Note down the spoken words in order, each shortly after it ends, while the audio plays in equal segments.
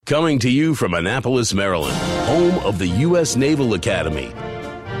Coming to you from Annapolis, Maryland, home of the U.S. Naval Academy,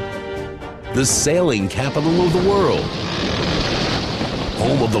 the sailing capital of the world,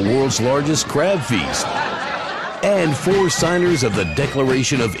 home of the world's largest crab feast, and 4 signers of the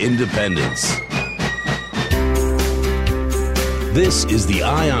Declaration of Independence. This is the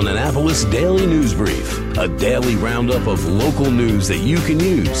Eye on Annapolis Daily News Brief, a daily roundup of local news that you can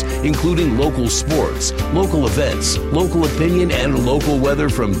use, including local sports, local events, local opinion, and local weather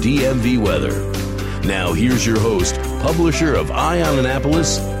from DMV Weather. Now here's your host, publisher of Eye on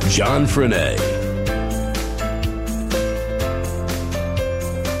Annapolis, John Frenaye.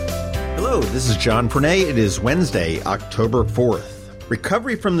 Hello, this is John Frenaye. It is Wednesday, October 4th.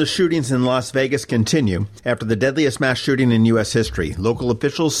 Recovery from the shootings in Las Vegas continue after the deadliest mass shooting in U.S. history. Local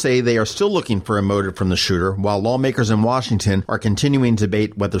officials say they are still looking for a motive from the shooter, while lawmakers in Washington are continuing to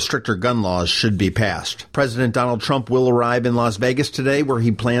debate whether stricter gun laws should be passed. President Donald Trump will arrive in Las Vegas today, where he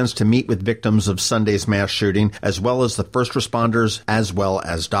plans to meet with victims of Sunday's mass shooting, as well as the first responders, as well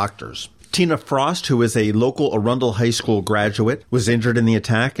as doctors. Tina Frost, who is a local Arundel High School graduate, was injured in the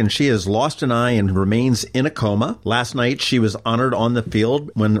attack, and she has lost an eye and remains in a coma. Last night, she was honored on the field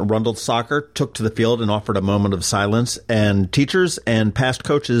when Arundel Soccer took to the field and offered a moment of silence, and teachers and past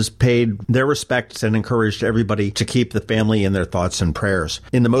coaches paid their respects and encouraged everybody to keep the family in their thoughts and prayers.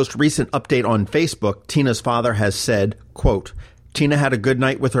 In the most recent update on Facebook, Tina's father has said, quote, "Tina had a good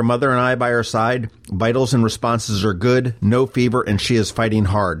night with her mother and I by her side. Vitals and responses are good, no fever, and she is fighting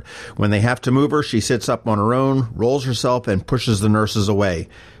hard. When they have to move her, she sits up on her own, rolls herself, and pushes the nurses away.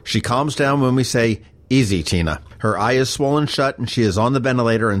 She calms down when we say, 'Easy, Tina.' Her eye is swollen shut, and she is on the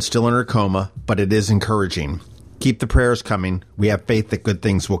ventilator and still in her coma, but it is encouraging. Keep the prayers coming. We have faith that good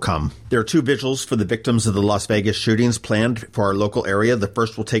things will come." There are 2 vigils for the victims of the Las Vegas shootings planned for our local area. The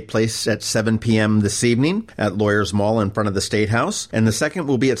first will take place at 7 p.m. this evening at Lawyers Mall in front of the State House, and the second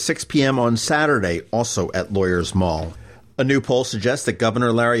will be at 6 p.m. on Saturday, also at Lawyers Mall. A new poll suggests that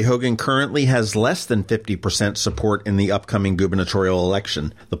Governor Larry Hogan currently has less than 50% support in the upcoming gubernatorial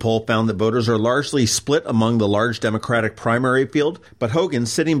election. The poll found that voters are largely split among the large Democratic primary field, but Hogan,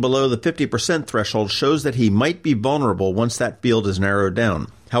 sitting below the 50% threshold, shows that he might be vulnerable once that field is narrowed down.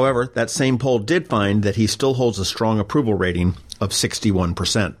 However, that same poll did find that he still holds a strong approval rating of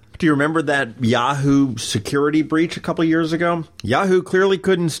 61%. Do you remember that Yahoo security breach a couple years ago? Yahoo clearly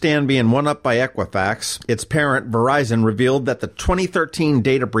couldn't stand being one-up by Equifax. Its parent, Verizon, revealed that the 2013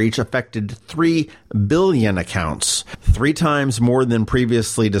 data breach affected 3 billion accounts, 3 times more than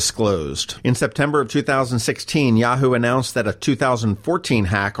previously disclosed. In September of 2016, Yahoo announced that a 2014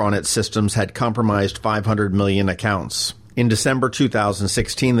 hack on its systems had compromised 500 million accounts. In December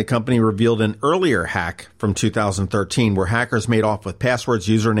 2016, the company revealed an earlier hack from 2013 where hackers made off with passwords,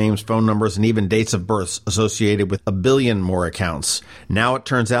 usernames, phone numbers, and even dates of births associated with 1 billion more accounts. Now it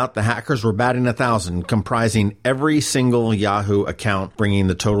turns out the hackers were batting 1,000, comprising every single Yahoo account, bringing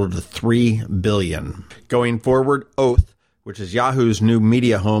the total to 3 billion. Going forward, Oath, which is Yahoo's new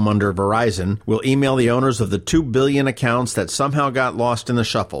media home under Verizon, will email the owners of the 2 billion accounts that somehow got lost in the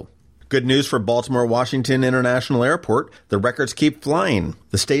shuffle. Good news for Baltimore-Washington International Airport. The records keep flying.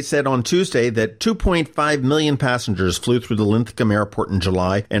 The state said on Tuesday that 2.5 million passengers flew through the Linthicum Airport in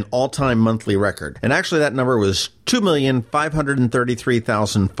July, an all-time monthly record. And actually that number was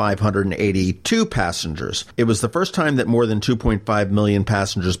 2,533,582 passengers. It was the first time that more than 2.5 million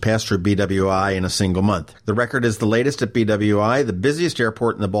passengers passed through BWI in a single month. The record is the latest at BWI, the busiest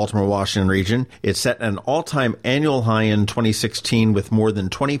airport in the Baltimore-Washington region. It set an all-time annual high in 2016 with more than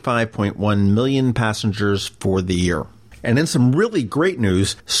 25.1 million passengers for the year. And in some really great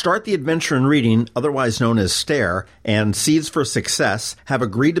news, Start the Adventure in Reading, otherwise known as STARE, and Seeds for Success have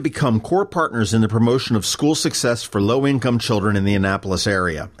agreed to become core partners in the promotion of school success for low-income children in the Annapolis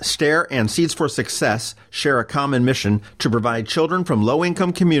area. STARE and Seeds for Success share a common mission to provide children from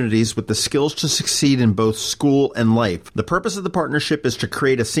low-income communities with the skills to succeed in both school and life. The purpose of the partnership is to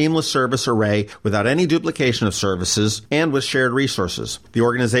create a seamless service array without any duplication of services and with shared resources. The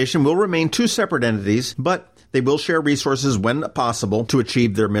organization will remain 2 separate entities, but they will share resources when possible to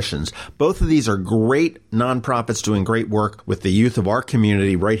achieve their missions. Both of these are great nonprofits doing great work with the youth of our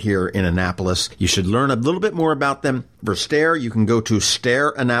community right here in Annapolis. You should learn a little bit more about them. For STARE, you can go to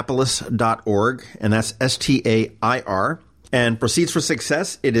stareannapolis.org, and that's STAIR. And for Seeds for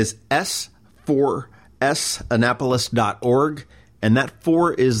Success, it is S4Sannapolis.org. And that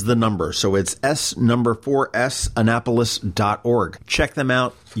 4 is the number. So it's S4Sannapolis.org. Check them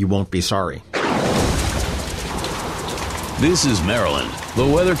out. You won't be sorry. This is Maryland. The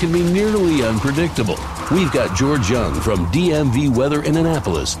weather can be nearly unpredictable. We've got George Young from DMV Weather in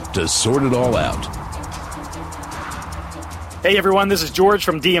Annapolis to sort it all out. Hey everyone, this is George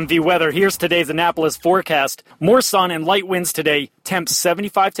from DMV Weather. Here's today's Annapolis forecast. More sun and light winds today, temps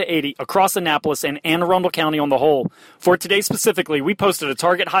 75 to 80 across Annapolis and Anne Arundel County on the whole. For today specifically, we posted a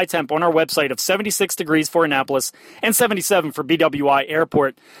target high temp on our website of 76 degrees for Annapolis and 77 for BWI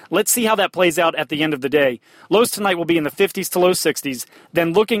Airport. Let's see how that plays out at the end of the day. Lows tonight will be in the 50s to low 60s.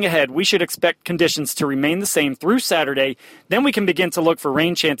 Then looking ahead, we should expect conditions to remain the same through Saturday. Then we can begin to look for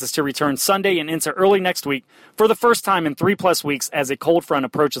rain chances to return Sunday and into early next week for the first time in 3+ weeks as a cold front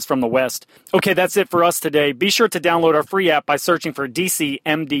approaches from the west. Okay, that's it for us today. Be sure to download our free app by searching for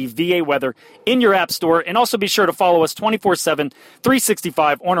DCMD VA Weather in your app store, and also be sure to follow us 24/7,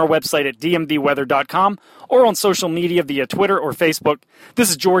 365 on our website at dmvweather.com or on social media via Twitter or Facebook. This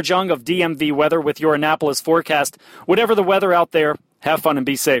is George Young of DMV Weather with your Annapolis forecast. Whatever the weather out there, have fun and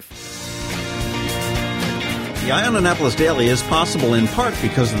be safe. The Eye on Annapolis Daily is possible in part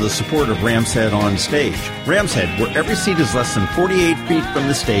because of the support of Ram's Head On Stage. Ram's Head, where every seat is less than 48 feet from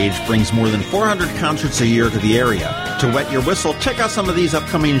the stage, brings more than 400 concerts a year to the area. To wet your whistle, check out some of these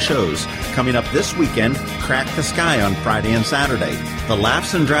upcoming shows. Coming up this weekend, Crack the Sky on Friday and Saturday. The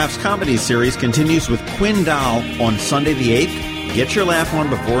Laughs and Drafts comedy series continues with Quinn Dow on Sunday the 8th. Get your laugh on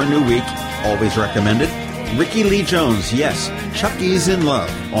before a new week. Always recommended. Ricky Lee Jones, yes, Chucky's in Love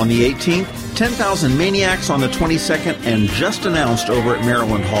on the 18th. 10,000 Maniacs on the 22nd, and just announced over at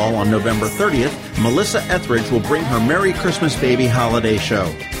Maryland Hall on November 30th, Melissa Etheridge will bring her Merry Christmas Baby holiday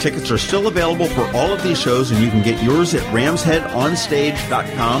show. Tickets are still available for all of these shows, and you can get yours at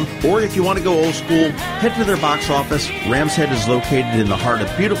ramsheadonstage.com, or if you want to go old school, head to their box office. Ram's Head is located in the heart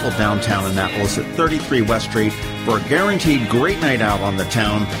of beautiful downtown Annapolis at 33 West Street. For a guaranteed great night out on the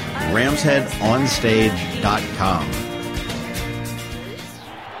town, ramsheadonstage.com.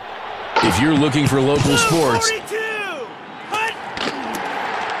 If you're looking for local sports,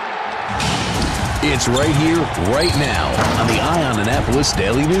 it's right here, right now on the Eye on Annapolis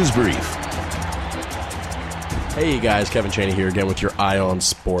Daily News Brief. Hey guys, Kevin Chaney here again with your Eye on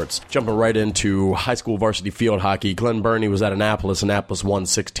Sports. Jumping right into high school varsity field hockey. Glen Burnie was at Annapolis. Annapolis won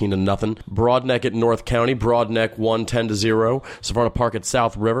 16-0. Broadneck at North County. Broadneck won 10-0. Severna Park at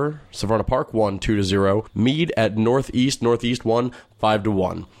South River. Severna Park won 2-0. Meade at Northeast. Northeast won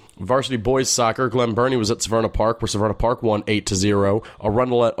 5-1. Varsity boys soccer, Glen Burnie was at Severna Park, where Severna Park won 8-0.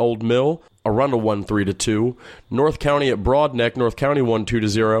 Arundel at Old Mill, Arundel won 3-2. North County at Broadneck, North County won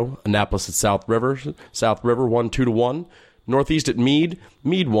 2-0. Annapolis at South River won 2-1. Northeast at Meade,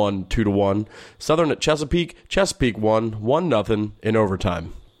 Meade won 2-1. Southern at Chesapeake, Chesapeake won 1-0 in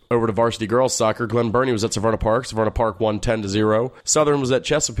overtime. Over to varsity girls soccer, Glen Burnie was at Severna Park won 10-0. Southern was at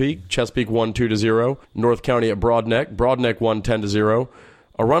Chesapeake won 2-0. North County at Broadneck won 10-0.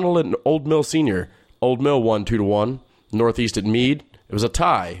 Arundel at Old Mill Senior, Old Mill won 2-1. Northeast at Meade, it was a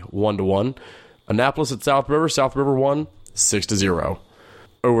tie, 1-1. Annapolis at South River won 6-0.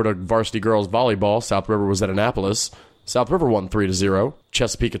 Over to varsity girls volleyball, South River was at Annapolis, South River won 3-0.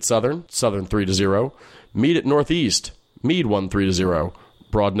 Chesapeake at Southern 3-0. Meade at Northeast, Meade won 3-0.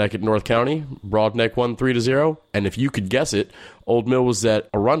 Broadneck at North County, Broadneck won 3-0. And if you could guess it, Old Mill was at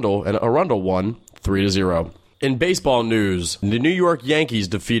Arundel, and Arundel won 3-0. In baseball news, the New York Yankees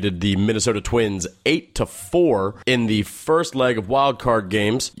defeated the Minnesota Twins 8-4 in the first leg of wildcard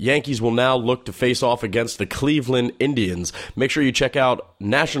games. Yankees will now look to face off against the Cleveland Indians. Make sure you check out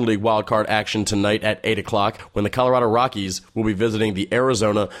National League wildcard action tonight at 8 o'clock when the Colorado Rockies will be visiting the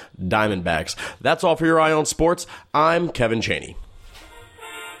Arizona Diamondbacks. That's all for your Eye on Sports. I'm Kevin Chaney.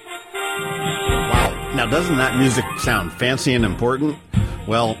 Wow. Now, doesn't that music sound fancy and important?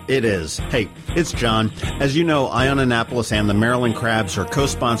 Well, it is. Hey, it's John. As you know, Eye on Annapolis and the Maryland Crabs are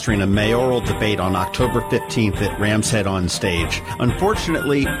co-sponsoring a mayoral debate on October 15th at Ram's Head On Stage.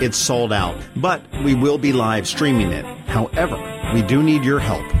 Unfortunately, it's sold out, but we will be live streaming it. However, we do need your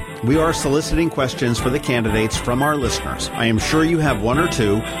help. We are soliciting questions for the candidates from our listeners. I am sure you have one or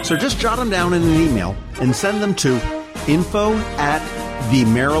two, so just jot them down in an email and send them to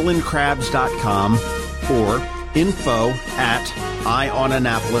info@themarylandcrabs.com or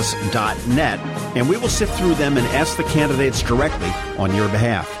info@eyeonannapolis.net, and we will sift through them and ask the candidates directly on your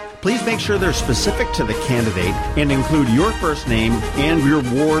behalf. Please make sure they're specific to the candidate and include your first name and your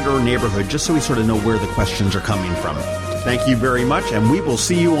ward or neighborhood, just so we sort of know where the questions are coming from. Thank you very much, and we will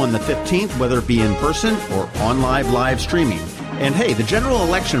see you on the 15th, whether it be in person or on live streaming. And hey, the general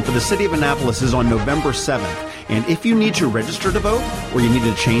election for the city of Annapolis is on November 7th. And if you need to register to vote, or you need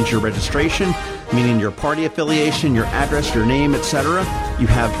to change your registration, meaning your party affiliation, your address, your name, etc., you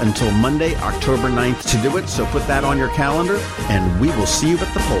have until Monday, October 9th to do it. So put that on your calendar, and we will see you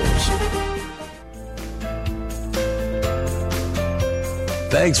at the polls.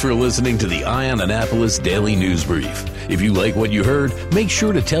 Thanks for listening to the Eye on Annapolis Daily News Brief. If you like what you heard, make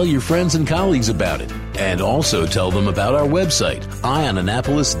sure to tell your friends and colleagues about it. And also tell them about our website,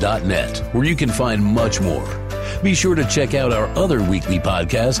 eyeonannapolis.net, where you can find much more. Be sure to check out our other weekly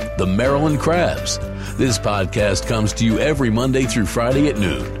podcast, The Maryland Crabs. This podcast comes to you every Monday through Friday at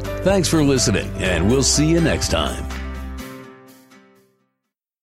noon. Thanks for listening, and we'll see you next time.